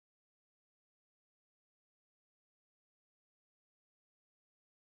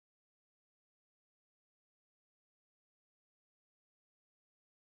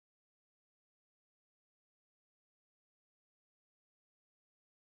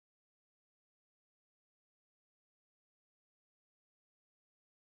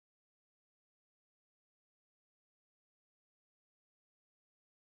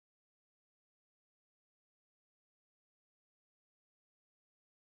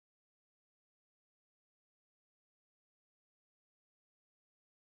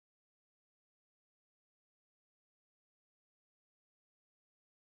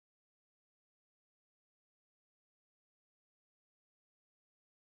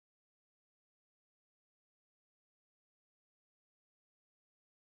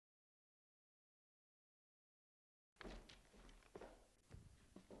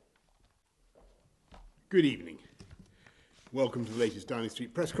Good evening. Welcome to the latest Downing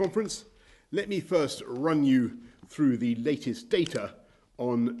Street press conference. Let me first run you through the latest data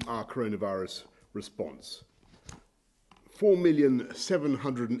on our coronavirus response.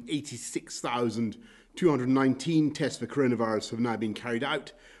 4,786,219 tests for coronavirus have now been carried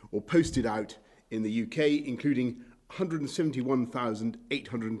out or posted out in the UK, including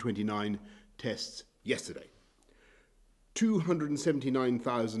 171,829 tests yesterday.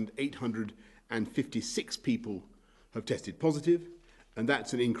 279,856 people have tested positive, and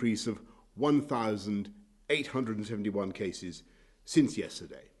that's an increase of 1,871 cases since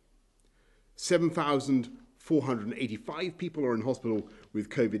yesterday. 7,485 people are in hospital with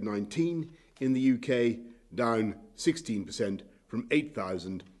COVID-19 in the UK, down 16% from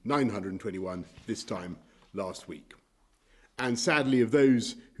 8,921 this time last week. And sadly, of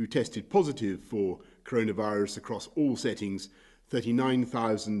those who tested positive for coronavirus across all settings,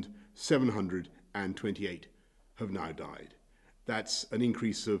 39,728 have now died. That's an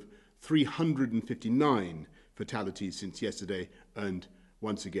increase of 359 fatalities since yesterday, and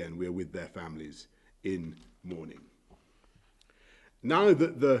once again, we're with their families in mourning. Now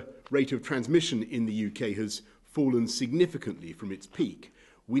that the rate of transmission in the UK has fallen significantly from its peak,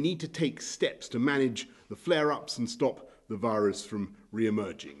 we need to take steps to manage the flare-ups and stop the virus from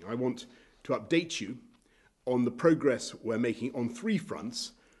re-emerging. I want to update you on the progress we're making on three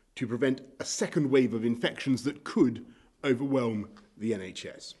fronts to prevent a second wave of infections that could overwhelm the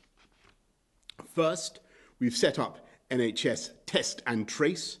NHS. First, we've set up NHS Test and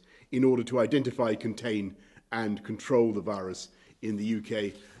Trace in order to identify, contain and control the virus in the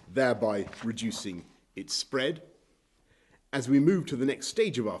UK, thereby reducing its spread. As we move to the next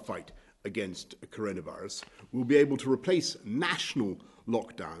stage of our fight against coronavirus, we'll be able to replace national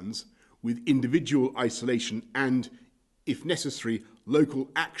lockdowns with individual isolation and, if necessary, local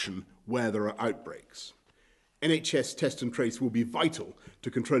action where there are outbreaks. NHS Test and Trace will be vital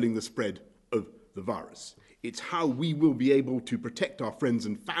to controlling the spread of the virus. It's how we will be able to protect our friends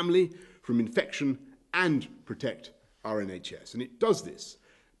and family from infection and protect our NHS. And it does this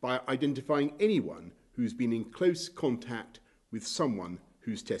by identifying anyone who's been in close contact with someone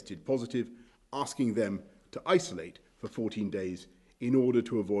who's tested positive, asking them to isolate for 14 days in order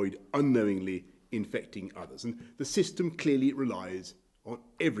to avoid unknowingly infecting others. And the system clearly relies on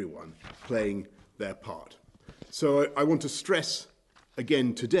everyone playing their part. So I want to stress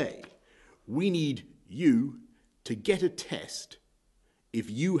again today, we need you to get a test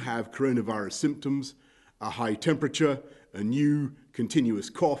if you have coronavirus symptoms, a high temperature, a new continuous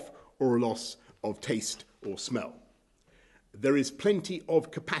cough, or a loss of taste or smell. There is plenty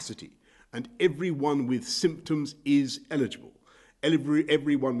of capacity, and everyone with symptoms is eligible.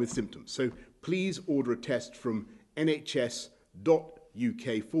 Everyone with symptoms. So please order a test from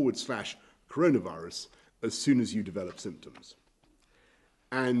nhs.uk/coronavirus as soon as you develop symptoms.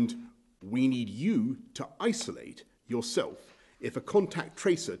 And we need you to isolate yourself if a contact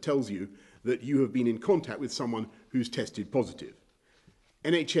tracer tells you that you have been in contact with someone who's tested positive.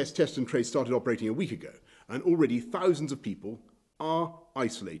 NHS Test and Trace started operating a week ago, and already thousands of people are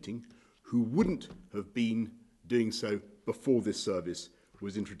isolating who wouldn't have been doing so before this service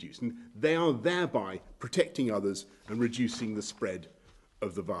was introduced. And they are thereby protecting others and reducing the spread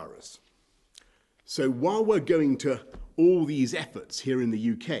of the virus. So while we're going to all these efforts here in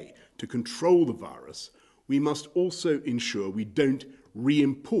the UK to control the virus, we must also ensure we don't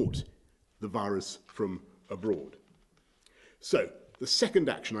re-import the virus from abroad. So the second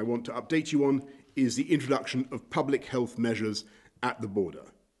action I want to update you on is the introduction of public health measures at the border.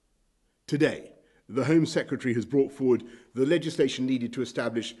 Today, the Home Secretary has brought forward the legislation needed to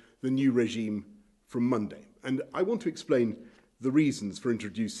establish the new regime from Monday. And I want to explain the reasons for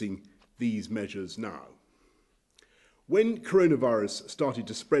introducing these measures now. When coronavirus started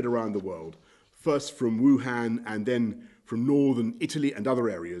to spread around the world, first from Wuhan and then from northern Italy and other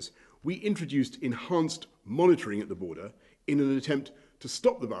areas, we introduced enhanced monitoring at the border in an attempt to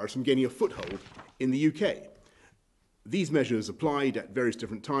stop the virus from gaining a foothold in the UK. These measures applied at various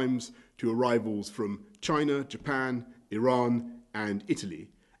different times to arrivals from China, Japan, Iran and Italy,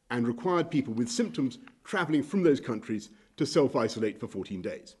 and required people with symptoms travelling from those countries to self-isolate for 14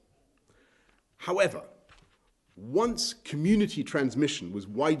 days. However, once community transmission was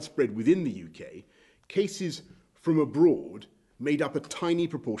widespread within the UK, cases from abroad made up a tiny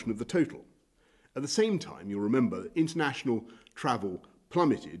proportion of the total. At the same time, you'll remember that international travel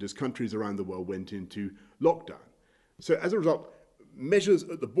plummeted as countries around the world went into lockdown. So as a result, measures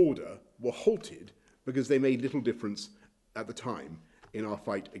at the border were halted because they made little difference at the time in our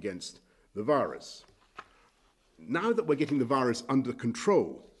fight against the virus. Now that we're getting the virus under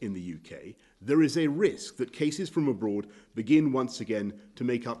control in the UK, there is a risk that cases from abroad begin once again to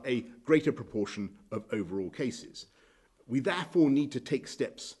make up a greater proportion of overall cases. We therefore need to take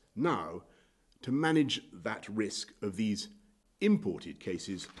steps now to manage that risk of these imported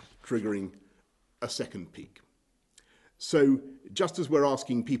cases triggering a second peak. So just as we're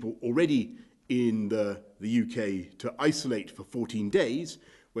asking people already in the UK to isolate for 14 days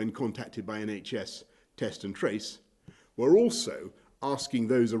when contacted by NHS Test and Trace, we're also asking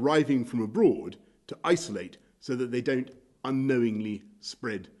those arriving from abroad to isolate so that they don't unknowingly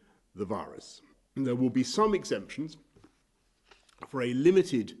spread the virus. And there will be some exemptions for a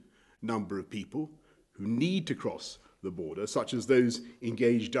limited number of people who need to cross the border, such as those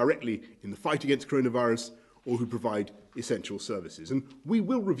engaged directly in the fight against coronavirus or who provide essential services. And we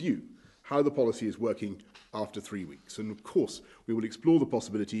will review how the policy is working after 3 weeks. And of course, we will explore the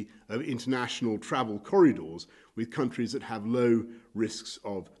possibility of international travel corridors with countries that have low rates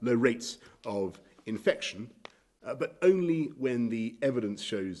of infection, but only when the evidence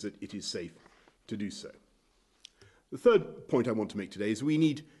shows that it is safe to do so. The third point I want to make today is we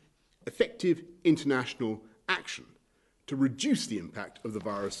need effective international action to reduce the impact of the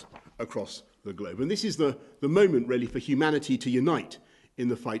virus across the globe. And this is the moment, really, for humanity to unite in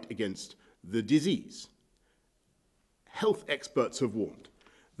the fight against the disease. Health experts have warned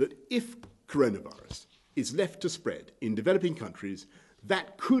that if coronavirus is left to spread in developing countries,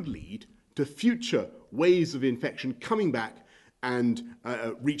 that could lead to future waves of infection coming back and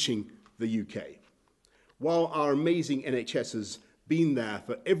reaching the UK. While our amazing NHS has been there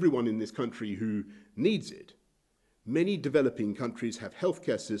for everyone in this country who needs it, many developing countries have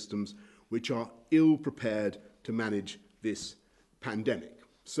healthcare systems which are ill prepared to manage this pandemic.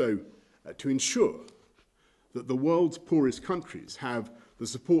 So, to ensure that the world's poorest countries have the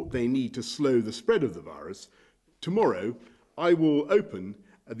support they need to slow the spread of the virus, tomorrow I will open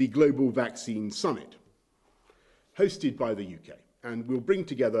the Global Vaccine Summit, hosted by the UK, and we'll bring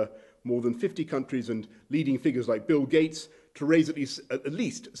together more than 50 countries and leading figures like Bill Gates to raise at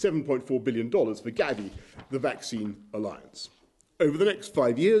least $7.4 billion for Gavi, the Vaccine Alliance. Over the next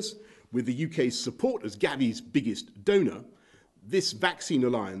 5 years, with the UK's support as Gavi's biggest donor, this Vaccine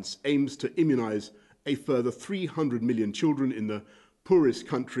Alliance aims to immunise a further 300 million children in the poorest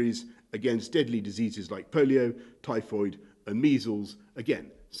countries against deadly diseases like polio, typhoid and measles, again,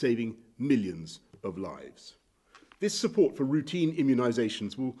 saving millions of lives. This support for routine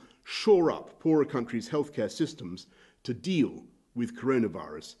immunisations will shore up poorer countries' healthcare systems to deal with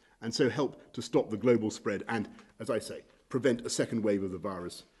coronavirus and so help to stop the global spread and, as I say, prevent a second wave of the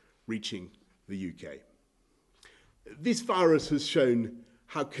virus reaching the UK. This virus has shown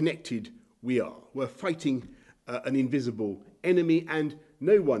how connected we are. We're fighting an invisible enemy, and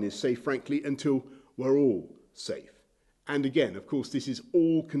no one is safe, frankly, until we're all safe. And again, of course, this is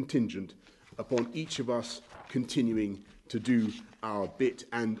all contingent upon each of us continuing to do our bit.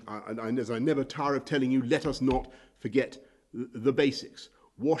 And as I never tire of telling you, let us not forget the basics.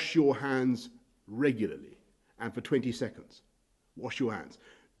 Wash your hands regularly, and for 20 seconds. Wash your hands.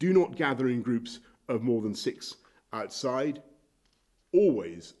 Do not gather in groups of more than 6 outside.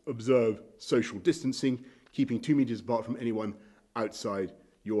 Always observe social distancing, keeping 2 meters apart from anyone outside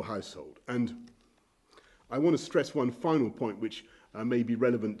your household. And I want to stress one final point which may be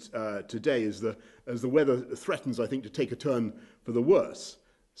relevant today as the weather threatens, I think, to take a turn for the worse.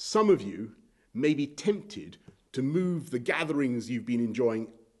 Some of you may be tempted to move the gatherings you've been enjoying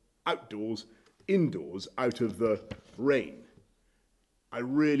outdoors, indoors, out of the rain. I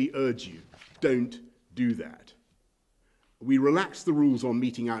really urge you, don't do that. We relaxed the rules on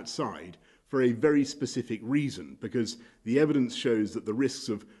meeting outside for a very specific reason, because the evidence shows that the risks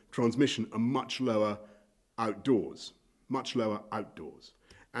of transmission are much lower outdoors.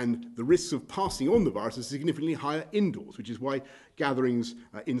 And the risks of passing on the virus are significantly higher indoors, which is why gatherings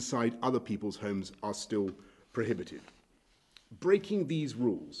inside other people's homes are still prohibited. Breaking these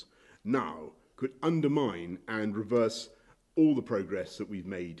rules now could undermine and reverse all the progress that we've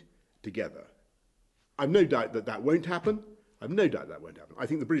made together. I've no doubt that that won't happen. I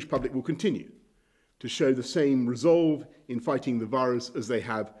think the British public will continue to show the same resolve in fighting the virus as they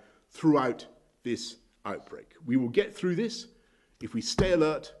have throughout this outbreak. We will get through this if we stay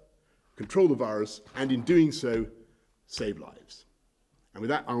alert, control the virus, and in doing so, save lives. And with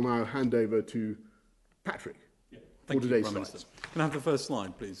that, I'll now hand over to Patrick for today's slides. Can I have the first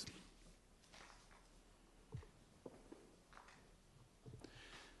slide, please?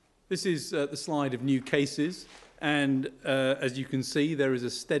 This is the slide of new cases, and as you can see, there is a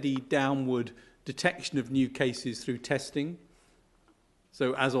steady downward detection of new cases through testing.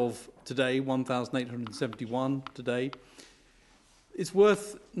 So as of today, 1,871 today. It's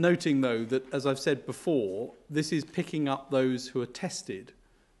worth noting, though, that, as I've said before, this is picking up those who are tested.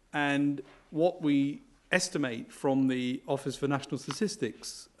 And what we estimate from the Office for National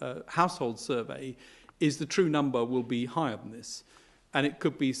Statistics household survey is the true number will be higher than this. And it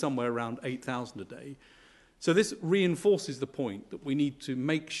could be somewhere around 8,000 a day. So this reinforces the point that we need to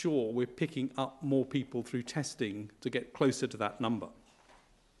make sure we're picking up more people through testing to get closer to that number.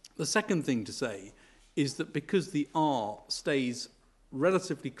 The second thing to say is that because the R stays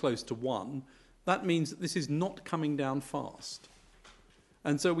relatively close to 1, that means that this is not coming down fast.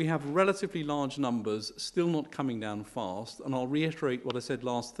 And so we have relatively large numbers still not coming down fast. And I'll reiterate what I said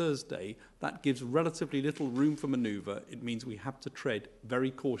last Thursday. That gives relatively little room for manoeuvre. It means we have to tread very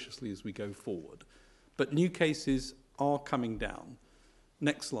cautiously as we go forward. But new cases are coming down.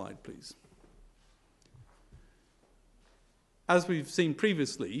 Next slide, please. As we've seen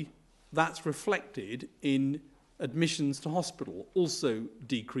previously, that's reflected in admissions to hospital, also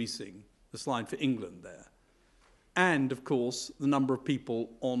decreasing. The slide for England there. And, of course, the number of people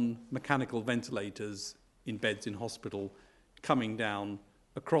on mechanical ventilators in beds in hospital coming down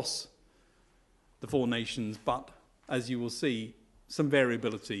across the 4 nations, but, as you will see, some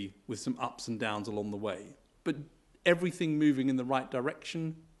variability with some ups and downs along the way. But everything moving in the right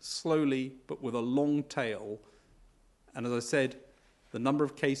direction, slowly, but with a long tail. And as I said, the number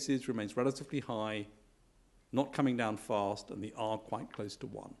of cases remains relatively high, not coming down fast, and the R quite close to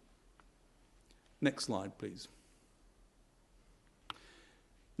 1. Next slide, please.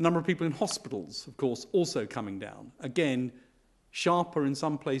 The number of people in hospitals, of course, also coming down. Again, sharper in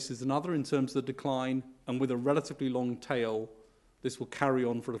some places than others in terms of the decline, and with a relatively long tail, this will carry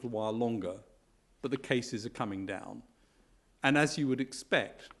on for a little while longer, but the cases are coming down. And as you would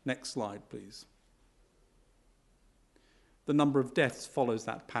expect, next slide, please. The number of deaths follows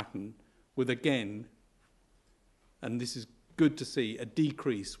that pattern, with again, and this is good to see, a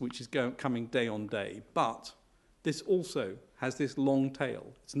decrease which is coming day on day, but this also has this long tail.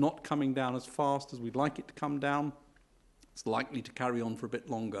 It's not coming down as fast as we'd like it to come down. It's likely to carry on for a bit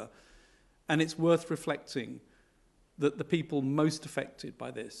longer. And it's worth reflecting that the people most affected by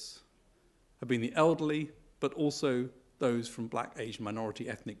this have been the elderly, but also those from Black, Asian, minority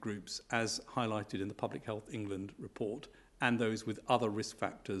ethnic groups, as highlighted in the Public Health England report, and those with other risk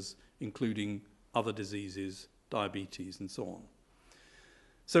factors, including other diseases, diabetes, and so on.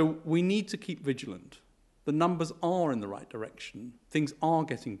 So we need to keep vigilant. The numbers are in the right direction. Things are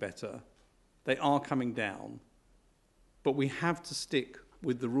getting better. They are coming down. But we have to stick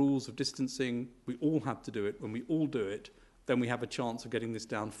with the rules of distancing. We all have to do it. When we all do it, then we have a chance of getting this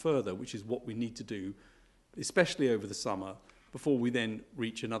down further, which is what we need to do, especially over the summer, before we then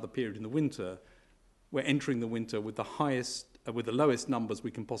reach another period in the winter. We're entering the winter with the lowest numbers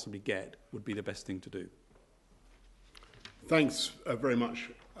we can possibly get would be the best thing to do. Thanks very much,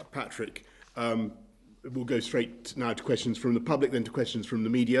 Patrick. We'll go straight now to questions from the public, then to questions from the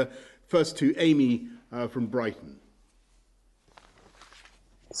media. First to Amy from Brighton.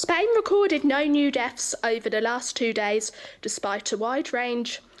 Spain recorded no new deaths over the last 2 days, despite a wide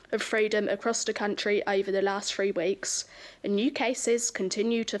range of freedom across the country over the last 3 weeks, and new cases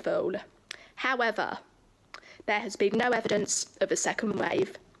continue to fall. However, there has been no evidence of a second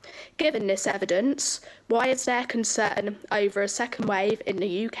wave. Given this evidence, why is there concern over a second wave in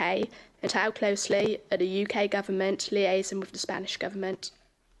the UK, and how closely are the UK government liaising with the Spanish government?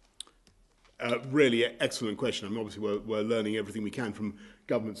 Really excellent question. I mean, obviously, we're learning everything we can from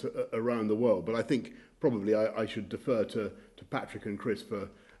governments around the world, but I think probably I should defer to Patrick and Chris for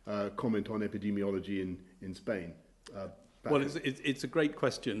comment on epidemiology in Spain. Well, it's a great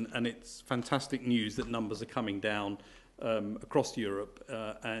question, and it's fantastic news that numbers are coming down across Europe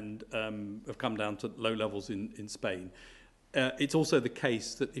and have come down to low levels in Spain. It's also the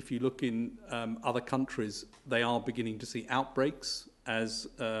case that if you look in other countries, they are beginning to see outbreaks as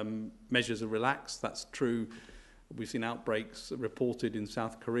measures are relaxed. That's true. We've seen outbreaks reported in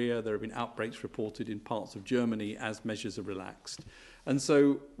South Korea. There have been outbreaks reported in parts of Germany as measures are relaxed. And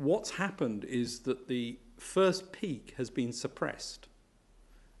so what's happened is that the first peak has been suppressed.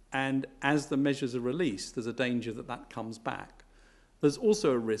 And as the measures are released, there's a danger that that comes back. There's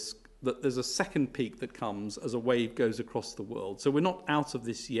also a risk that there's a second peak that comes as a wave goes across the world. So we're not out of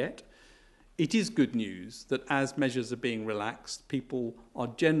this yet. It is good news that as measures are being relaxed, people are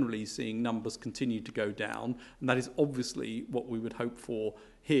generally seeing numbers continue to go down. And that is obviously what we would hope for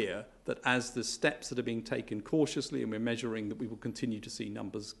here, that as the steps that are being taken cautiously and we're measuring, that we will continue to see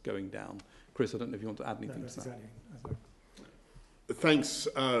numbers going down. Chris, I don't know if you want to add anything to that. Exactly. Thanks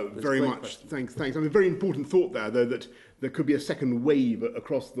very much. Thanks. I mean, a very important thought there, though, that there could be a second wave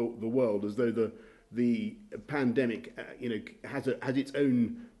across the world, as though the the pandemic, has its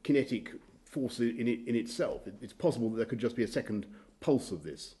own kinetic force in itself. It's possible that there could just be a second pulse of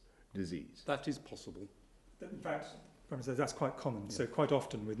this disease. That is possible. In fact, that's quite common. So quite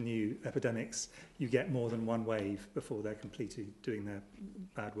often with new epidemics, you get more than one wave before they're completely doing their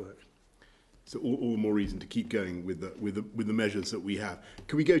bad work. So all the more reason to keep going with the measures that we have.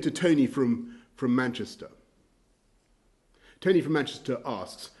 Can we go to Tony from Manchester? Tony from Manchester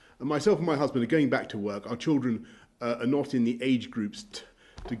asks, myself and my husband are going back to work. Our children are not in the age groups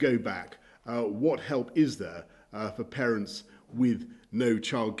to go back. What help is there for parents with no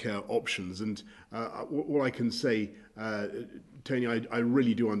childcare options? And all I can say, Tony, I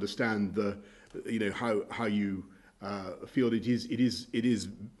really do understand how you feel. It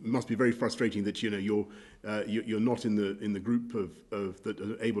must be very frustrating that you're not in the group of that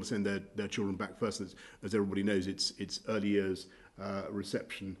are able to send their children back first. As everybody knows, it's early years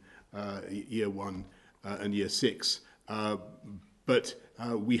reception, year 1 and year 6. But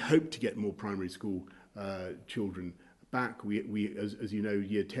we hope to get more primary school children back. We as you know,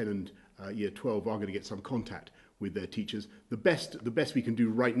 year 10 and year 12 are going to get some contact with their teachers. The best we can do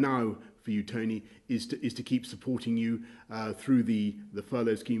right now for you, Tony, is to keep supporting you through the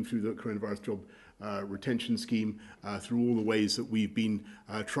furlough scheme, through the coronavirus job retention scheme, through all the ways that we've been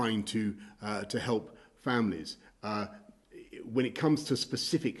trying to help families. When it comes to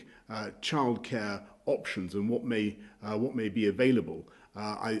specific childcare options and what may be available,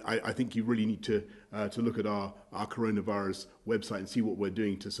 I think you really need to look at our coronavirus website and see what we're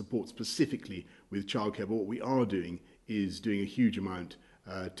doing to support specifically with childcare. But what we are doing is doing a huge amount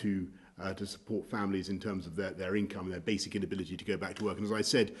to support families in terms of their income and their basic inability to go back to work. And as I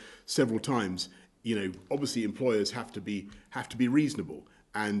said several times, obviously employers have to be reasonable.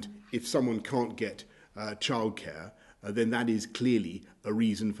 And if someone can't get childcare, then that is clearly a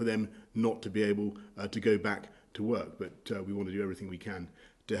reason for them not to be able to go back to work. But we want to do everything we can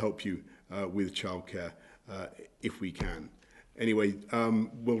to help you with childcare if we can. Anyway,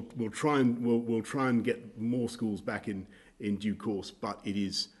 we'll try and get more schools back in due course, but it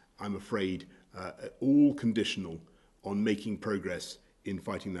is, I'm afraid, all conditional on making progress in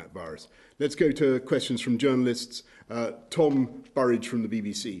fighting that virus. Let's go to questions from journalists. Tom Burridge from the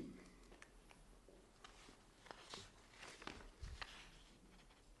BBC.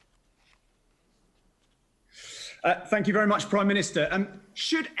 Thank you very much, Prime Minister.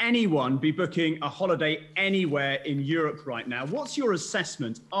 Should anyone be booking a holiday anywhere in Europe right now? What's your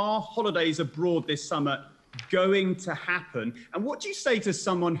assessment? Are holidays abroad this summer going to happen? And what do you say to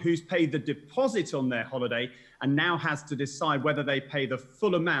someone who's paid the deposit on their holiday and now has to decide whether they pay the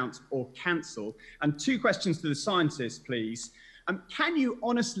full amount or cancel? And 2 questions to the scientists, please. Can you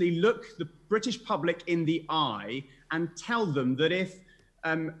honestly look the British public in the eye and tell them that if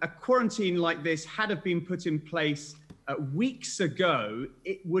a quarantine like this had have been put in place weeks ago,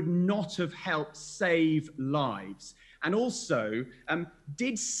 it would not have helped save lives? And also,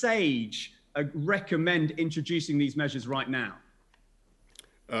 did SAGE recommend introducing these measures right now?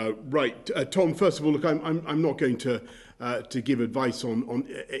 Right, Tom. First of all, look, I'm not going to give advice on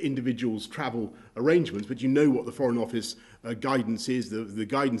individuals' travel arrangements, but you know what the Foreign Office guidance is. The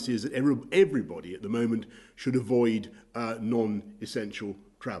guidance is that everybody at the moment should avoid non-essential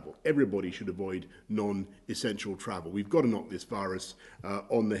travel. Everybody should avoid non-essential travel. We've got to knock this virus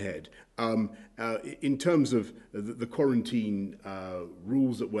on the head. In terms of the quarantine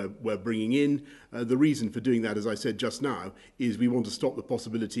rules that we're bringing in, the reason for doing that, as I said just now, is we want to stop the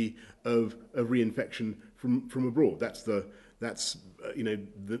possibility of reinfection from abroad. That's a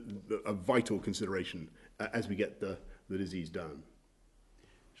vital consideration as we get the disease down.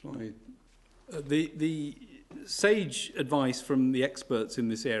 Shall I? The SAGE advice from the experts in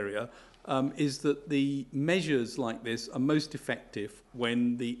this area is that the measures like this are most effective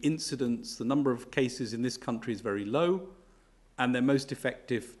when the incidence, the number of cases in this country is very low, and they're most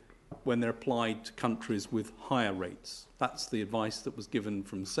effective when they're applied to countries with higher rates. That's the advice that was given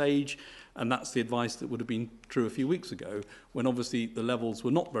from SAGE, and that's the advice that would have been true a few weeks ago, when obviously the levels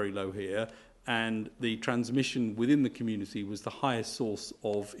were not very low here, and the transmission within the community was the highest source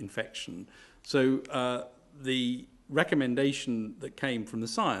of infection. So the recommendation that came from the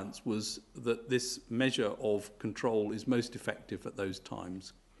science was that this measure of control is most effective at those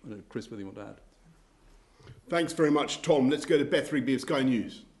times. I don't know, Chris, whether you want to add? Thanks very much, Tom. Let's go to Beth Rigby of Sky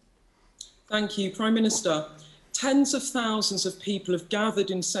News. Thank you, Prime Minister. Tens of thousands of people have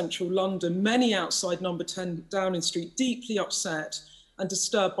gathered in central London, many outside number 10 Downing Street, deeply upset and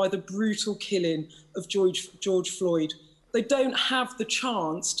disturbed by the brutal killing of George Floyd. They don't have the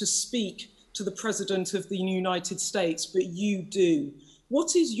chance to speak to the President of the United States, but you do.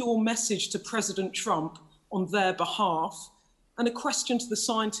 What is your message to President Trump on their behalf? And a question to the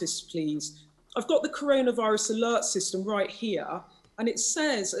scientists, please. I've got the coronavirus alert system right here, and it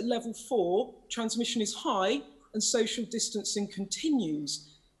says at level 4, transmission is high and social distancing continues.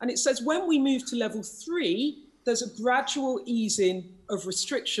 And it says when we move to level 3, there's a gradual easing of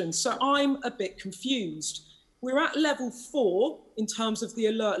restrictions. So I'm a bit confused. We're at level 4 in terms of the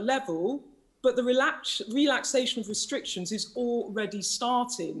alert level, but the relaxation of restrictions is already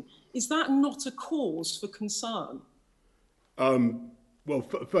starting. Is that not a cause for concern? Well,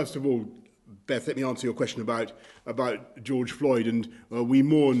 first of all, Beth, let me answer your question about George Floyd. And we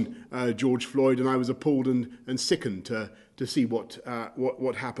mourn George Floyd, and I was appalled and sickened to see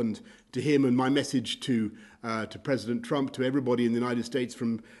what happened to him. And my message to President Trump, to everybody in the United States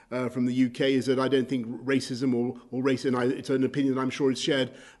from the UK, is that I don't think racism or race, and it's an opinion that I'm sure is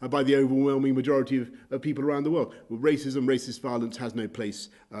shared by the overwhelming majority of people around the world. Well, racism, racist violence has no place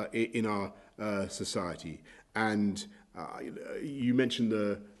in our society. And you mentioned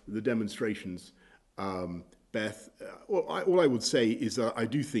the demonstrations, Beth. All I would say is that I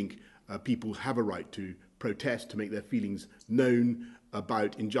do think people have a right to protest, to make their feelings known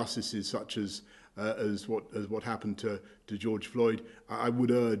about injustices such as what happened to George Floyd. I would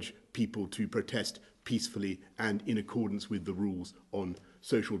urge people to protest peacefully and in accordance with the rules on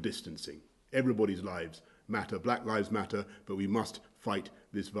social distancing. Everybody's lives matter. Black lives matter, but we must fight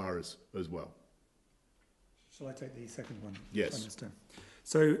this virus as well. Shall I take the second one? Yes. Prime Minister?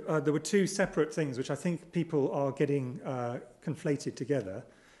 So there were two separate things which I think people are getting conflated together.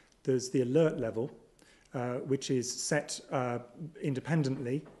 There's the alert level, which is set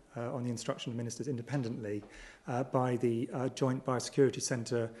independently, on the instruction of ministers independently, by the Joint Biosecurity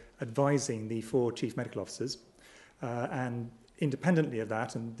Centre advising the 4 chief medical officers. And independently of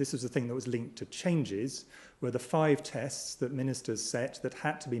that, and this is the thing that was linked to changes, were the 5 tests that ministers set that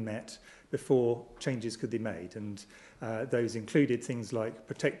had to be met before changes could be made. And those included things like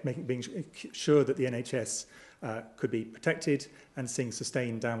being sure that the NHS could be protected and seeing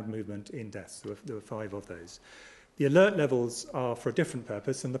sustained downward movement in deaths. There were 5 of those. The alert levels are for a different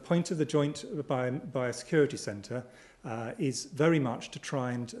purpose, and the point of the Joint Biosecurity Centre is very much to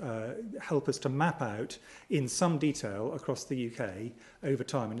try and help us to map out in some detail across the UK over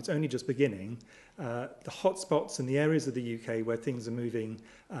time, and it's only just beginning, the hotspots in the areas of the UK where things are moving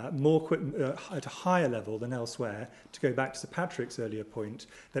at a higher level than elsewhere, to go back to Sir Patrick's earlier point,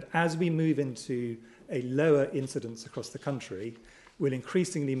 that as we move into a lower incidence across the country, we'll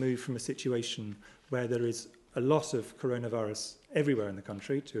increasingly move from a situation where there is a lot of coronavirus everywhere in the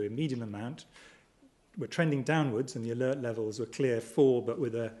country to a medium amount. We're trending downwards, and the alert levels were clear 4, but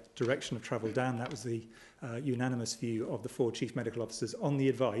with a direction of travel down. That was the unanimous view of the 4 chief medical officers on the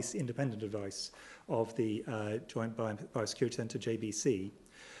advice, independent advice, of the Joint Biosecurity Centre, JBC.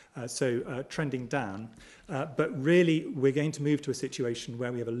 So trending down. But really, we're going to move to a situation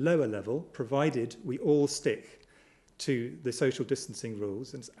where we have a lower level, provided we all stick to the social distancing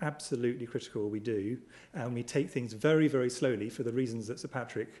rules, and it's absolutely critical we do, and we take things very, very slowly for the reasons that Sir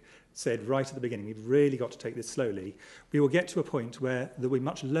Patrick said right at the beginning. We've really got to take this slowly. We will get to a point where there will be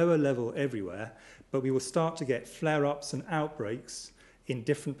much lower level everywhere, but we will start to get flare-ups and outbreaks in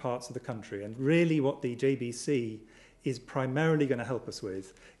different parts of the country. And really what the JBC is primarily going to help us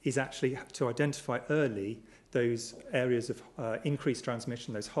with is actually to identify early those areas of increased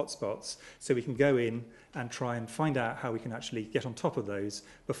transmission, those hotspots, so we can go in and try and find out how we can actually get on top of those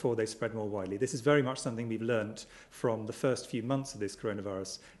before they spread more widely. This is very much something we've learnt from the first few months of this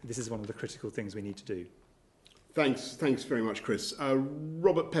coronavirus. This is one of the critical things we need to do. Thanks very much, Chris.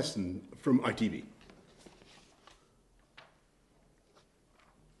 Robert Peston from ITV.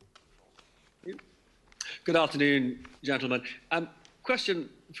 Good afternoon, gentlemen. Question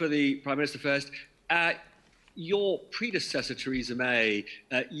for the Prime Minister first. Your predecessor, Theresa May,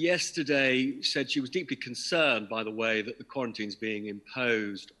 yesterday said she was deeply concerned by the way that the quarantines being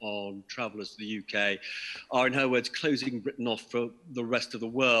imposed on travellers to the UK are, in her words, closing Britain off for the rest of the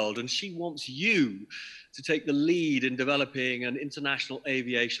world. And she wants you to take the lead in developing an international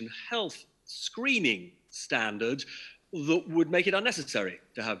aviation health screening standard that would make it unnecessary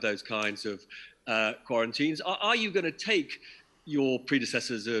to have those kinds of quarantines. Are you going to take your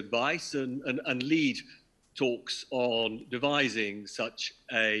predecessor's advice and lead talks on devising such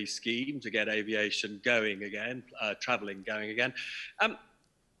a scheme to get aviation going again, travelling going again?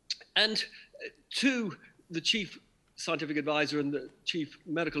 And to the Chief Scientific Advisor and the Chief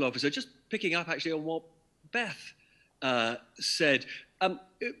Medical Officer, just picking up actually on what Beth said,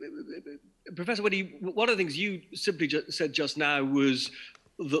 Professor Whitty, one of the things you simply said just now was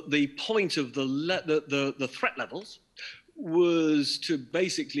that the point of the threat levels was to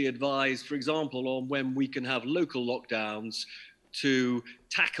basically advise, for example, on when we can have local lockdowns to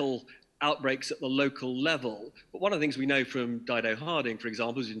tackle outbreaks at the local level. But one of the things we know from Dido Harding, for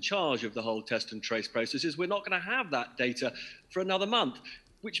example, who's in charge of the whole test and trace process, is we're not going to have that data for another month,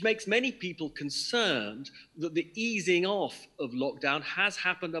 which makes many people concerned that the easing off of lockdown has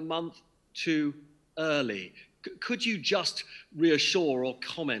happened a month too early. Could you just reassure or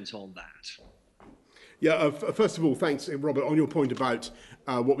comment on that? Yeah, first of all, thanks, Robert, on your point about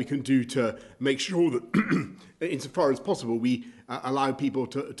what we can do to make sure that, insofar as possible, we allow people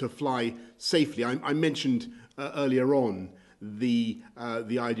to fly safely. I mentioned earlier on the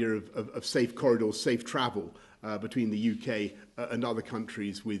idea of safe corridors, safe travel between the UK and other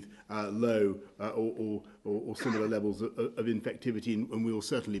countries with low or similar levels of infectivity, and we will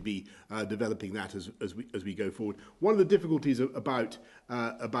certainly be developing that as we go forward. One of the difficulties about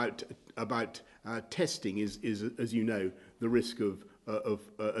testing is, as you know, the risk of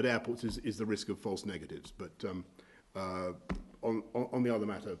at airports is the risk of false negatives. But on the other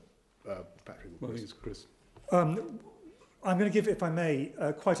matter, Patrick. Well, I think it's Chris. I'm going to give, if I may,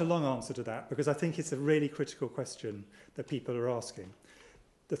 quite a long answer to that, because I think it's a really critical question that people are asking.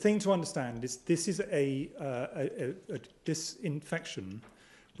 The thing to understand is this is this infection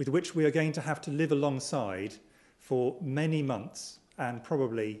with which we are going to have to live alongside for many months, and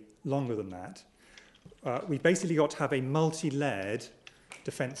probably longer than that. We've basically got to have a multi-layered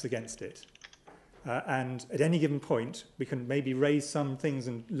defence against it. And at any given point, we can maybe raise some things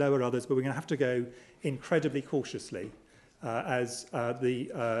and lower others, but we're going to have to go incredibly cautiously, as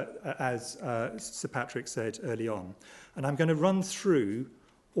Sir Patrick said early on. And I'm going to run through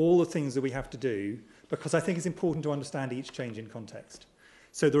all the things that we have to do, because I think it's important to understand each change in context.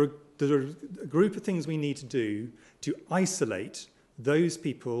 So there are a group of things we need to do to isolate those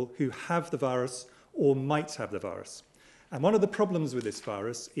people who have the virus or might have the virus. And one of the problems with this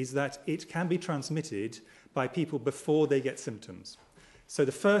virus is that it can be transmitted by people before they get symptoms. So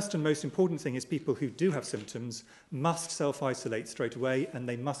the first and most important thing is people who do have symptoms must self-isolate straight away, and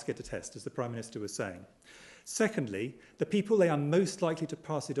they must get a test, as the Prime Minister was saying. Secondly, the people they are most likely to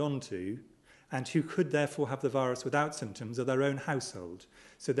pass it on to, and who could therefore have the virus without symptoms, are their own household.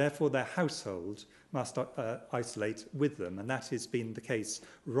 So therefore their household must isolate with them, and that has been the case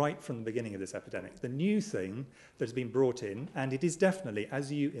right from the beginning of this epidemic. The new thing that has been brought in, and it is definitely,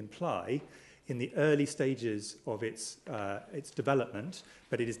 as you imply, in the early stages of its development,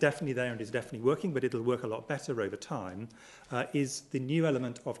 but it is definitely there and is definitely working, but it'll work a lot better over time, is the new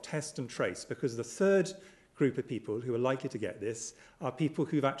element of test and trace, because the third group of people who are likely to get this are people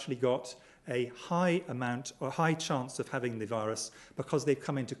who've actually got a high amount or high chance of having the virus because they've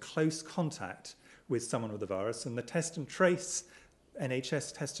come into close contact with someone with the virus. And the test and trace,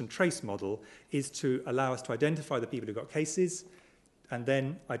 NHS test and trace model, is to allow us to identify the people who've got cases and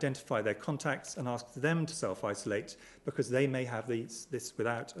then identify their contacts and ask them to self-isolate because they may have this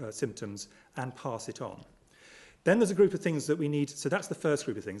without symptoms and pass it on. Then there's a group of things that we need, so that's the first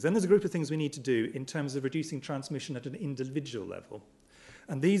group of things. Then there's a group of things we need to do in terms of reducing transmission at an individual level.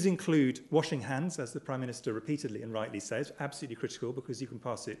 And these include washing hands, as the Prime Minister repeatedly and rightly says, absolutely critical because you can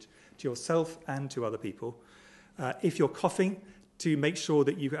pass it to yourself and to other people. If you're coughing, to make sure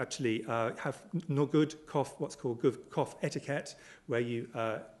that you actually have no good cough, what's called good cough etiquette, where you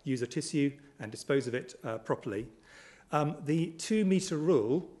use a tissue and dispose of it properly. The 2-metre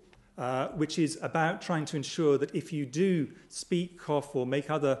rule, which is about trying to ensure that if you do speak, cough, or make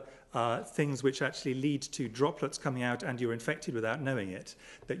other things which actually lead to droplets coming out and you're infected without knowing it,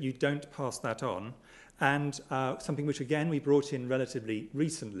 that you don't pass that on. And something which, again, we brought in relatively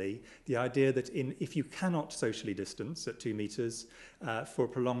recently, the idea that if you cannot socially distance at 2 metres for a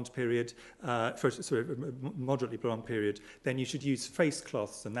prolonged period, a moderately prolonged period, then you should use face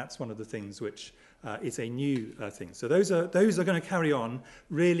cloths, and that's one of the things which is a new thing. So those are going to carry on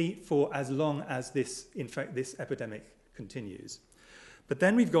really for as long as this epidemic continues. But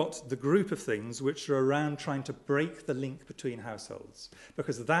then we've got the group of things which are around trying to break the link between households,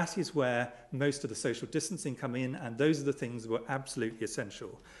 because that is where most of the social distancing come in, and those are the things that were absolutely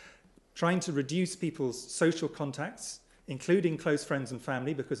essential. Trying to reduce people's social contacts, including close friends and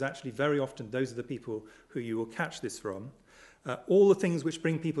family, because actually very often those are the people who you will catch this from. All the things which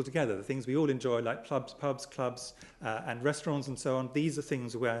bring people together, the things we all enjoy, like pubs, clubs, and restaurants and so on, these are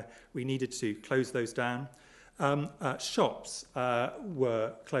things where we needed to close those down. Shops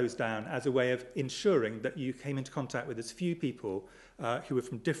were closed down as a way of ensuring that you came into contact with as few people who were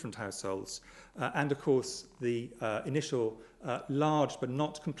from different households. And, of course, the initial large but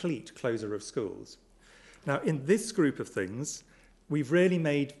not complete closure of schools. Now, in this group of things, we've really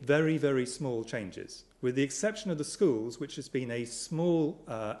made very, very small changes, with the exception of the schools, which has been a small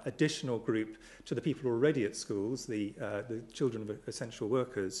additional group to the people already at schools, the children of essential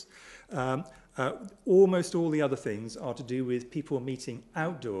workers. Almost all the other things are to do with people meeting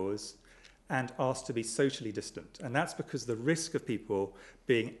outdoors and asked to be socially distant. And that's because the risk of people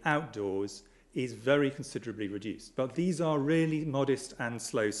being outdoors is very considerably reduced. But these are really modest and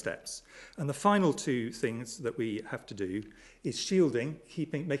slow steps. And the final two things that we have to do is shielding,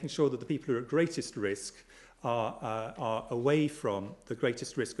 making sure that the people who are at greatest risk are away from the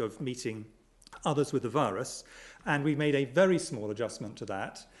greatest risk of meeting others with the virus. And we made a very small adjustment to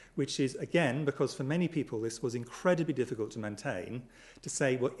that, which is, again, because for many people this was incredibly difficult to maintain, to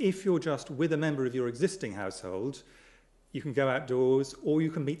say, well, if you're just with a member of your existing household, you can go outdoors, or you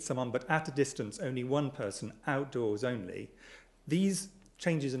can meet someone, but at a distance, only one person, outdoors only. These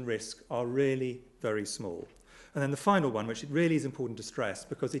changes in risk are really very small. And then the final one, which it really is important to stress,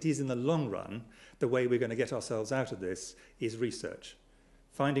 because it is in the long run, the way we're going to get ourselves out of this, is research.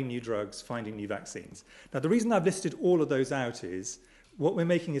 Finding new drugs, finding new vaccines. Now, the reason I've listed all of those out is, what we're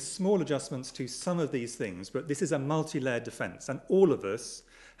making is small adjustments to some of these things, but this is a multi-layered defence, and all of us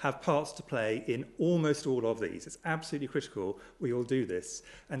have parts to play in almost all of these. It's absolutely critical we all do this.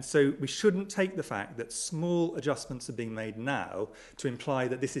 And so we shouldn't take the fact that small adjustments are being made now to imply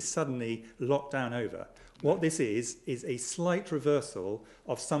that this is suddenly lockdown over. What this is a slight reversal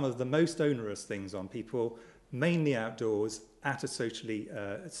of some of the most onerous things on people, mainly outdoors, at a socially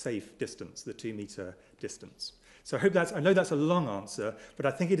safe distance, the 2-metre distance. So I know that's a long answer, but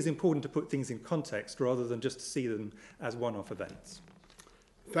I think it is important to put things in context rather than just to see them as one-off events.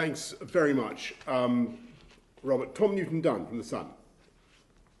 Thanks very much, Robert. Tom Newton-Dunn from The Sun.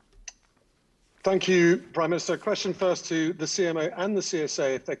 Thank you, Prime Minister. Question first to the CMO and the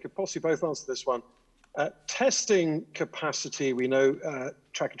CSA, if they could possibly both answer this one. Testing capacity, we know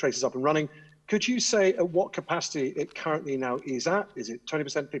track and trace is up and running. Could you say at what capacity it currently now is at? Is it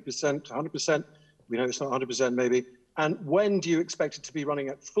 20%, 50%, 100%? We know it's not 100% maybe. And when do you expect it to be running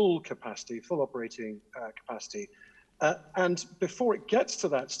at full capacity, full operating capacity? And before it gets to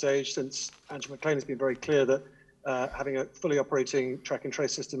that stage, since Angela McLean has been very clear that having a fully operating track and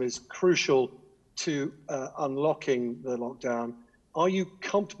trace system is crucial to unlocking the lockdown, are you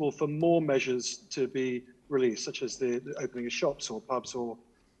comfortable for more measures to be released, such as the opening of shops or pubs or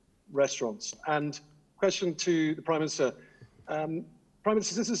restaurants? And question to the Prime Minister. Prime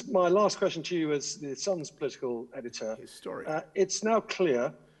Minister, this is my last question to you as the Sun's political editor. It's now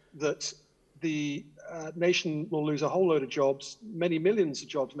clear that the nation will lose a whole load of jobs. Many millions of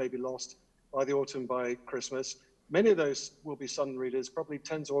jobs may be lost by the autumn, by Christmas. Many of those will be Sun readers, probably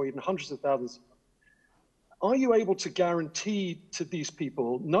tens or even hundreds of thousands. Are you able to guarantee to these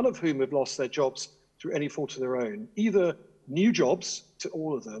people, none of whom have lost their jobs through any fault of their own, either new jobs to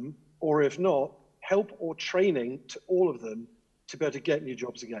all of them, or if not, help or training to all of them to be able to get new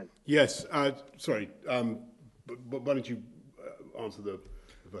jobs again? Yes, sorry, but why don't you answer the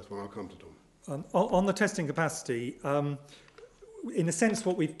first one? I'll come to Tom. On the testing capacity, in a sense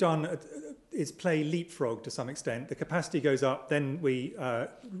what we've done is play leapfrog to some extent. The capacity goes up, then we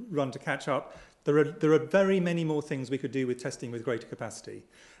run to catch up. There are very many more things we could do with testing with greater capacity.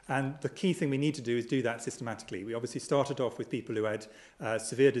 And the key thing we need to do is do that systematically. We obviously started off with people who had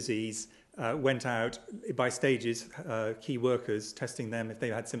severe disease, went out by stages, key workers, testing them if they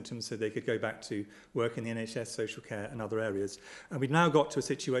had symptoms so they could go back to work in the NHS, social care and other areas. And we've now got to a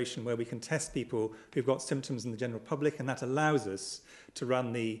situation where we can test people who've got symptoms in the general public, and that allows us to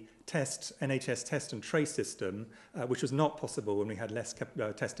run the NHS test and trace system, which was not possible when we had less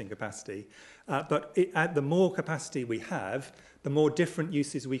testing capacity. But the more capacity we have, the more different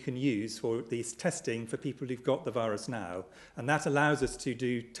uses we can use for these testing for people who've got the virus now. And that allows us to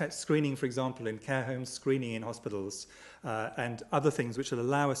do screening, for example, in care homes, screening in hospitals, and other things which will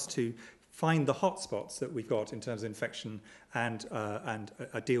allow us to find the hotspots that we've got in terms of infection and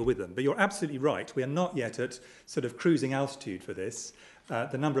deal with them. But you're absolutely right. We are not yet at sort of cruising altitude for this.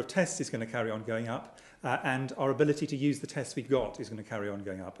 The number of tests is going to carry on going up, and our ability to use the tests we've got is going to carry on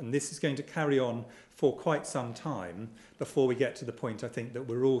going up. And this is going to carry on for quite some time before we get to the point, I think, that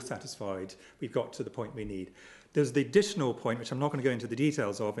we're all satisfied we've got to the point we need. There's the additional point, which I'm not going to go into the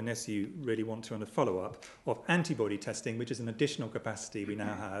details of unless you really want to on a follow-up, of antibody testing, which is an additional capacity we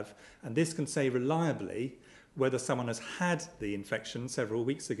now have. And this can say reliably whether someone has had the infection several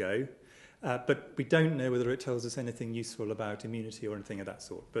weeks ago, but we don't know whether it tells us anything useful about immunity or anything of that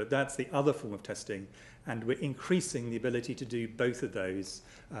sort. But that's the other form of testing, and we're increasing the ability to do both of those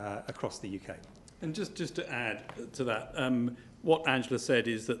across the UK. And just to add to that, what Angela said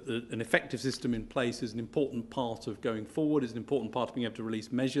is that an effective system in place is an important part of going forward, is an important part of being able to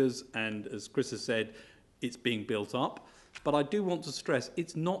release measures, and as Chris has said, it's being built up. But I do want to stress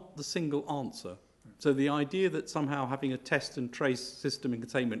it's not the single answer. So the idea that somehow having a test and trace system in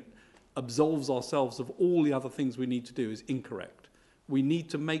containment absolves ourselves of all the other things we need to do is incorrect. We need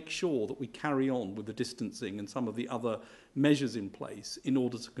to make sure that we carry on with the distancing and some of the other measures in place in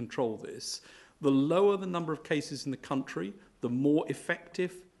order to control this. The lower the number of cases in the country, the more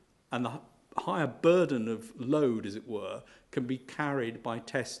effective and the higher burden of load, as it were, can be carried by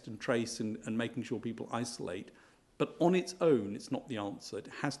test and trace and making sure people isolate. But on its own, it's not the answer. It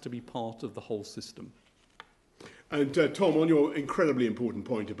has to be part of the whole system. And Tom, on your incredibly important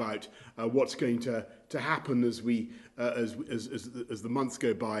point about what's going to happen as we as the months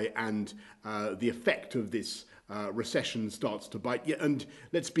go by and the effect of this recession starts to bite. Yeah, and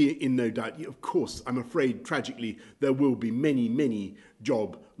let's be in no doubt. Of course, I'm afraid tragically there will be many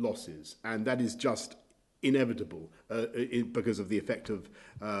job losses, and that is just inevitable because of the effect of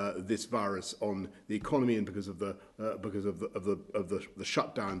this virus on the economy and because of the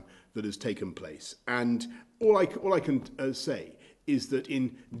shutdown that has taken place. And all I can say is that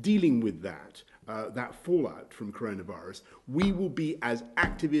in dealing with that fallout from coronavirus, we will be as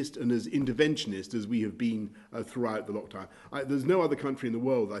activist and as interventionist as we have been throughout the lockdown. There's no other country in the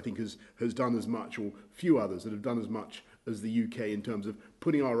world, I think, has done as much, or few others that have done as much as the UK in terms of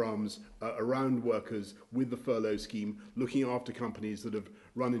putting our arms around workers with the furlough scheme, looking after companies that have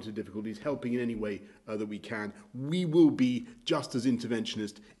run into difficulties, helping in any way that we can. We will be just as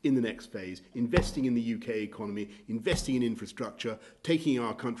interventionist in the next phase, investing in the UK economy, investing in infrastructure, taking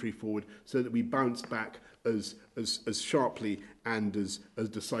our country forward so that we bounce back as sharply and as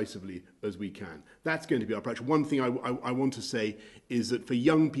decisively as we can. That's going to be our approach. One thing I want to say is that for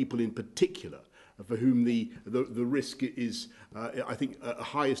young people in particular, for whom the risk is, I think,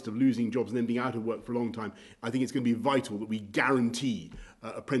 highest of losing jobs and then being out of work for a long time, I think it's going to be vital that we guarantee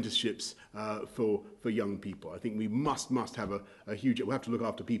apprenticeships for young people. I think we must have a huge, we'll have to look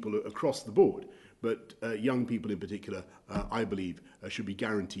after people across the board, but young people in particular, I believe, should be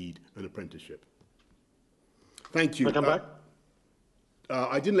guaranteed an apprenticeship. Thank you. Come back.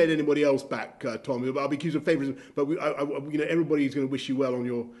 I didn't let anybody else back, Tom. I'll be accused of favourism, but everybody's going to wish you well on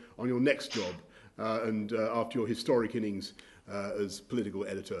your next job. And after your historic innings as political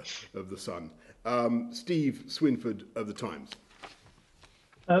editor of The Sun. Steve Swinford of The Times.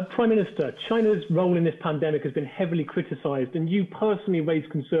 Prime Minister, China's role in this pandemic has been heavily criticised, and you personally raised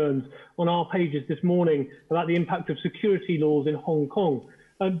concerns on our pages this morning about the impact of security laws in Hong Kong.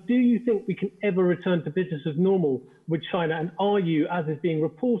 Do you think we can ever return to business as normal with China, and are you, as is being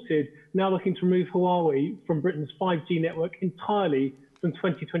reported, now looking to remove Huawei from Britain's 5G network entirely from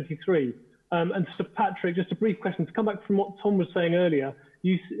 2023? And Sir Patrick, just a brief question. To come back from what Tom was saying earlier,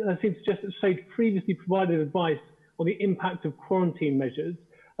 you seem to suggest that SAGE previously provided advice on the impact of quarantine measures.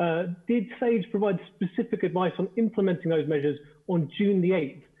 Did SAGE provide specific advice on implementing those measures on June the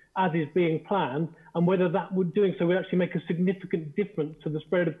 8th, as is being planned, and whether that would doing so would actually make a significant difference to the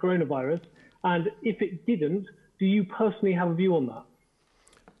spread of coronavirus? And if it didn't, do you personally have a view on that?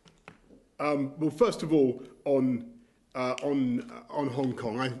 Well, first of all, on Hong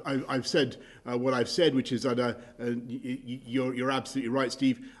Kong, I've said what I've said, which is that you're absolutely right,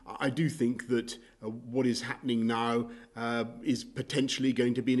 Steve. I do think that what is happening now is potentially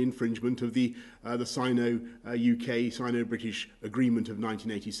going to be an infringement of the Sino-UK, Sino-British Agreement of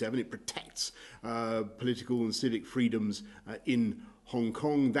 1987. It protects political and civic freedoms in Hong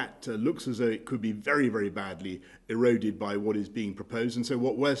Kong. That looks as though it could be very, very badly eroded by what is being proposed. And so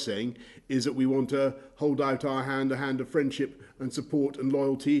what we're saying is that we want to hold out our hand, a hand of friendship and support and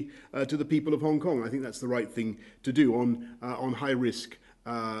loyalty to the people of Hong Kong. I think that's the right thing to do on high-risk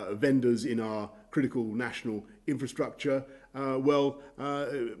vendors in our critical national infrastructure.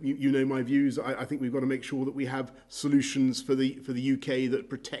 You know my views. I think we've got to make sure that we have solutions for the UK that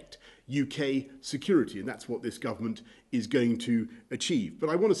protect UK security, and that's what this government is going to achieve. But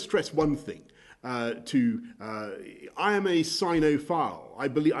I want to stress one thing. I am a Sinophile.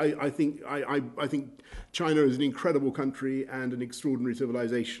 I think China is an incredible country and an extraordinary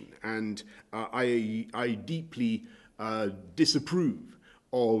civilization, and I deeply disapprove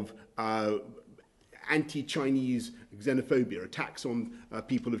of anti-Chinese xenophobia, attacks on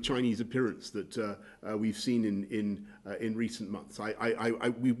people of Chinese appearance that we've seen in recent months.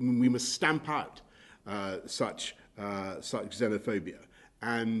 We must stamp out such xenophobia,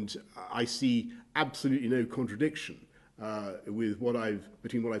 and I see absolutely no contradiction between what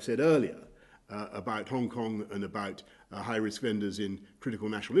I've said earlier about Hong Kong and about high-risk vendors in critical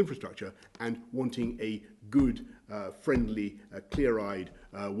national infrastructure and wanting a good friendly, clear-eyed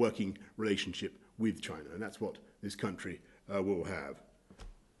working relationship with China, and that's what this country will have.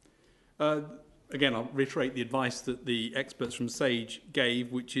 Again, I'll reiterate the advice that the experts from SAGE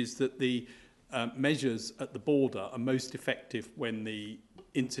gave, which is that the measures at the border are most effective when the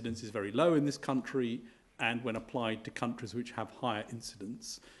incidence is very low in this country and when applied to countries which have higher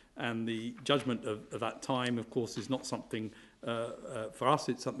incidence. And the judgment of that time, of course, is not something for us,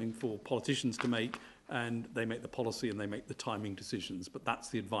 it's something for politicians to make, and they make the policy and they make the timing decisions. But that's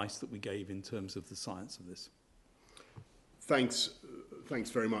the advice that we gave in terms of the science of this. Thanks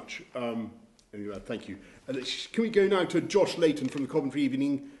very much. Thank you. Can we go now to Josh Layton from the Coventry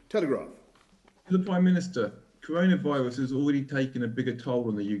Evening Telegraph? To the Prime Minister, coronavirus has already taken a bigger toll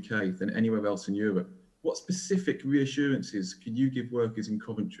on the UK than anywhere else in Europe. What specific reassurances can you give workers in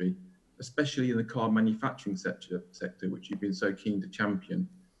Coventry, especially in the car manufacturing sector, which you've been so keen to champion,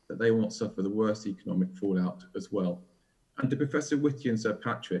 that they will not suffer the worst economic fallout as well? And to Professor Whitty and Sir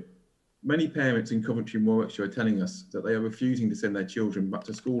Patrick, many parents in Coventry and Warwickshire are telling us that they are refusing to send their children back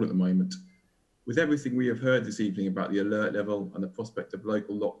to school at the moment. With everything we have heard this evening about the alert level and the prospect of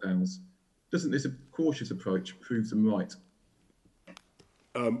local lockdowns, doesn't this cautious approach prove them right?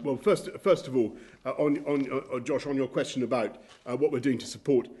 Well, first of all, Josh, on your question about what we're doing to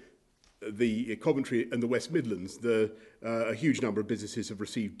support the Coventry and the West Midlands, a huge number of businesses have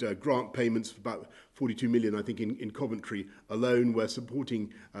received grant payments, about 42 million, I think, in Coventry alone. We're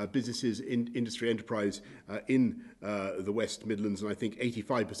supporting businesses in industry enterprise in the West Midlands, and I think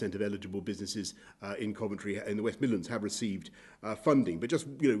 85% of eligible businesses in Coventry in the West Midlands have received funding. But just,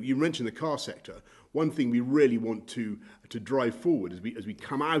 you mentioned the car sector. One thing we really want to drive forward as we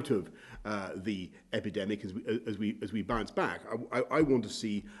come out of the epidemic, as we bounce back, I want to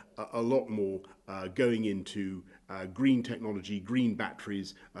see a lot more going into green technology, green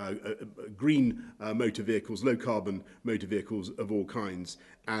batteries, green motor vehicles, low carbon motor vehicles of all kinds.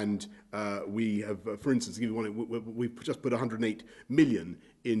 And we have, for instance, we've just put 108 million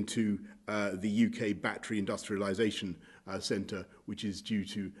into the UK Battery Industrialisation Centre, which is due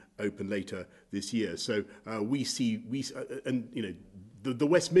to open later this year. So the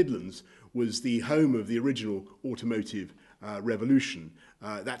West Midlands was the home of the original automotive revolution.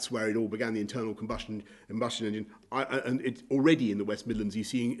 That's where it all began, the internal combustion engine. And it's already in the West Midlands, you're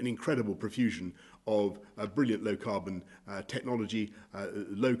seeing an incredible profusion of brilliant low-carbon technology,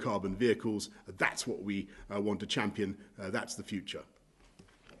 low-carbon vehicles. That's what we want to champion. That's the future.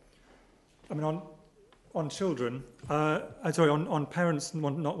 I mean, on children, on parents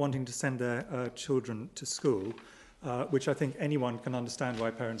not wanting to send their children to school, which I think anyone can understand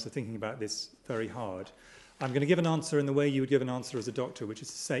why parents are thinking about this very hard. I'm going to give an answer in the way you would give an answer as a doctor, which is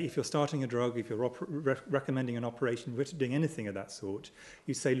to say, if you're starting a drug, if you're recommending an operation, if you're doing anything of that sort,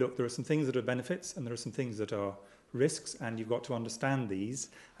 you say, look, there are some things that are benefits and there are some things that are risks, and you've got to understand these,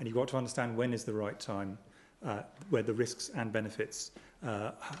 and you've got to understand when is the right time, where the risks and benefits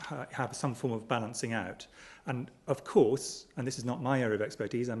have some form of balancing out. And of course, and this is not my area of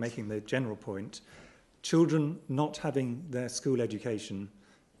expertise, I'm making the general point, children not having their school education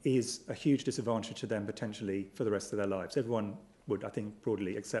is a huge disadvantage to them potentially for the rest of their lives. Everyone would, I think,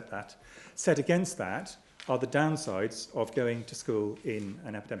 broadly accept that. Set against that are the downsides of going to school in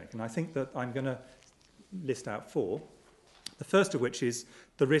an epidemic. And I think that I'm going to list out four. The first of which is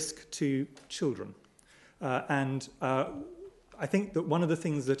the risk to children. I think that one of the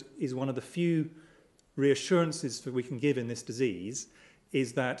things that is one of the few reassurances that we can give in this disease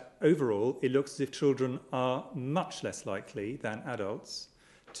is that overall it looks as if children are much less likely than adults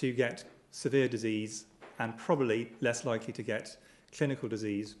to get severe disease and probably less likely to get clinical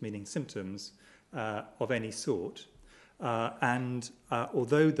disease, meaning symptoms of any sort.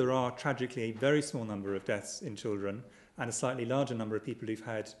 Although there are tragically a very small number of deaths in children and a slightly larger number of people who've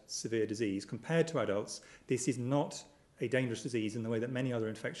had severe disease, compared to adults, this is not a dangerous disease in the way that many other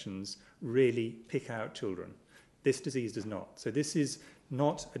infections really pick out children. This disease does not. So this is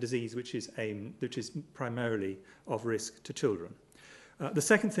not a disease which is primarily of risk to children. The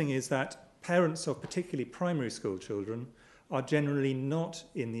second thing is that parents of particularly primary school children are generally not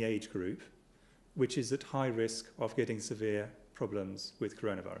in the age group which is at high risk of getting severe problems with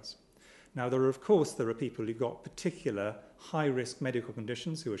coronavirus. Now, there are people who've got particular high-risk medical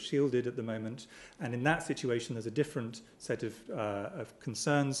conditions who are shielded at the moment, and in that situation there's a different set of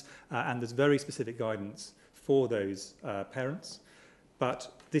concerns, and there's very specific guidance for those parents.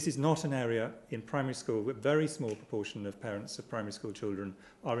 But this is not an area in primary school. A very small proportion of parents of primary school children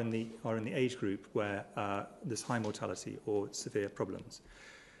are in the age group where there's high mortality or severe problems.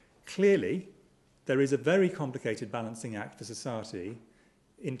 Clearly, there is a very complicated balancing act for society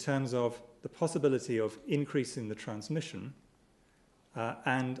in terms of the possibility of increasing the transmission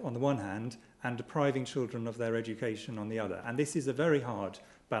and on the one hand, and depriving children of their education on the other. And this is a very hard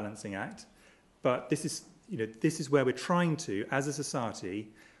balancing act, but this is where we're trying to, as a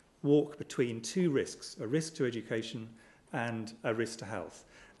society, walk between two risks, a risk to education and a risk to health.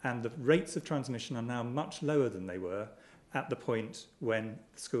 And the rates of transmission are now much lower than they were at the point when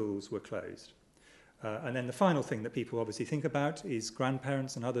schools were closed. And then the final thing that people obviously think about is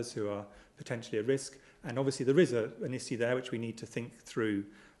grandparents and others who are potentially at risk. And obviously there is an issue there which we need to think through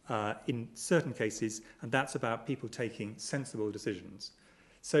in certain cases, and that's about people taking sensible decisions.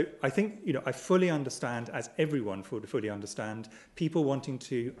 So I think, I fully understand, as everyone fully understand, people wanting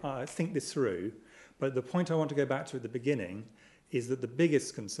to think this through. But the point I want to go back to at the beginning is that the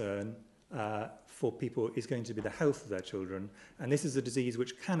biggest concern for people is going to be the health of their children. And this is a disease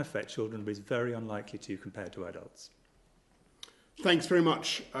which can affect children, but is very unlikely to compared to adults. Thanks very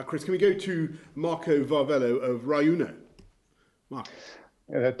much, Chris. Can we go to Marco Varvello of Raiuno? Mark.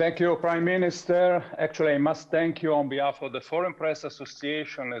 Thank you, Prime Minister. Actually, I must thank you on behalf of the Foreign Press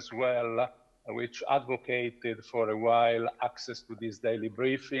Association as well, which advocated for a while access to these daily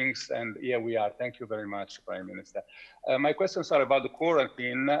briefings. And here we are. Thank you very much, Prime Minister. My questions are about the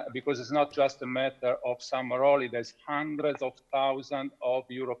quarantine, because it's not just a matter of summer holidays. Hundreds of thousands of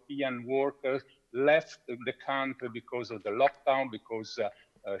European workers left the country because of the lockdown, because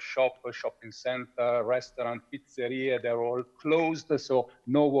shopping center, restaurant, pizzeria, they're all closed, so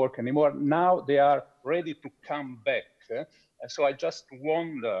no work anymore. Now they are ready to come back. So I just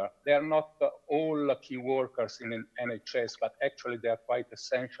wonder, they're not all key workers in NHS, but actually they are quite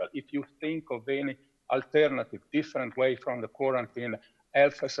essential. If you think of any alternative, different way from the quarantine,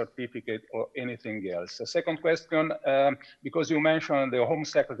 health certificate or anything else. The second question, because you mentioned, the Home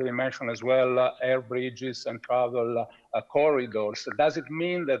Secretary mentioned as well, air bridges and travel corridors. Does it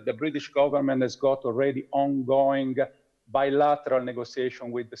mean that the British government has got already ongoing bilateral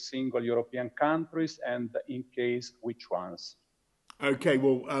negotiation with the single European countries, and in case, which ones? Okay,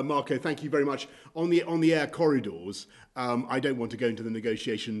 well, Marco, thank you very much. On the air corridors, I don't want to go into the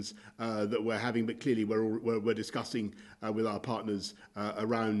negotiations that we're having, but clearly we're discussing with our partners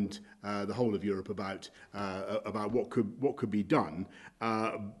around the whole of Europe about what could be done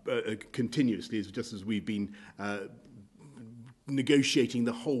continuously, just as we've been negotiating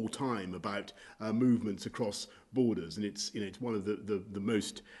the whole time about movements across borders, and it's one of the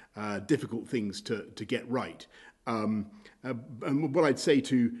most difficult things to get right. And what I'd say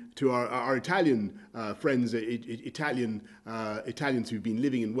to our Italian friends, Italians who've been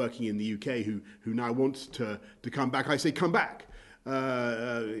living and working in the UK who now want to come back, I say come back.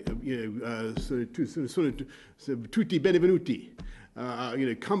 Sono tutti benvenuti.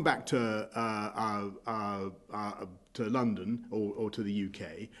 Come back to London or to the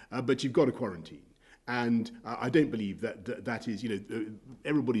UK, but you've got to quarantine. And I don't believe that is,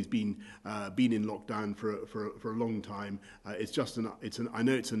 everybody's been in lockdown for a long time. I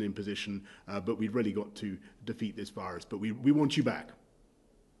know it's an imposition, but we've really got to defeat this virus. But we want you back.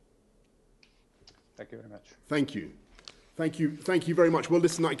 Thank you very much. Thank you. Thank you very much. Well,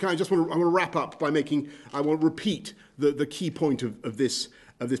 listen, I want to wrap up by I want to repeat the key point of this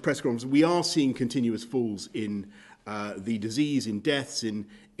press conference. We are seeing continuous falls in the disease, in deaths, in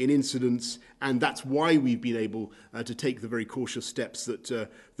incidents, and that's why we've been able to take the very cautious steps that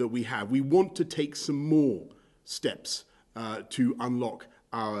we have. We want to take some more steps to unlock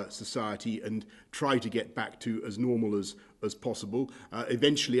our society and try to get back to as normal as possible.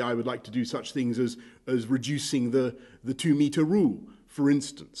 Eventually, I would like to do such things as reducing the 2-meter rule, for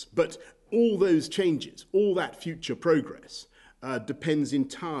instance. But all those changes, all that future progress depends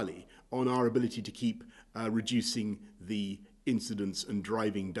entirely on our ability to keep reducing the incidence and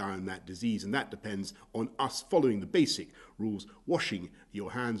driving down that disease, and that depends on us following the basic rules: washing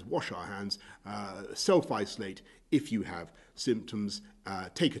your hands, wash our hands, self-isolate if you have symptoms,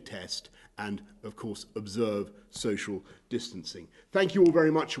 take a test, and of course observe social distancing. Thank you all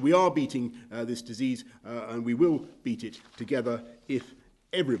very much. We are beating this disease, and we will beat it together if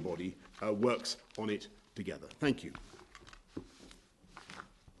everybody works on it together. Thank you.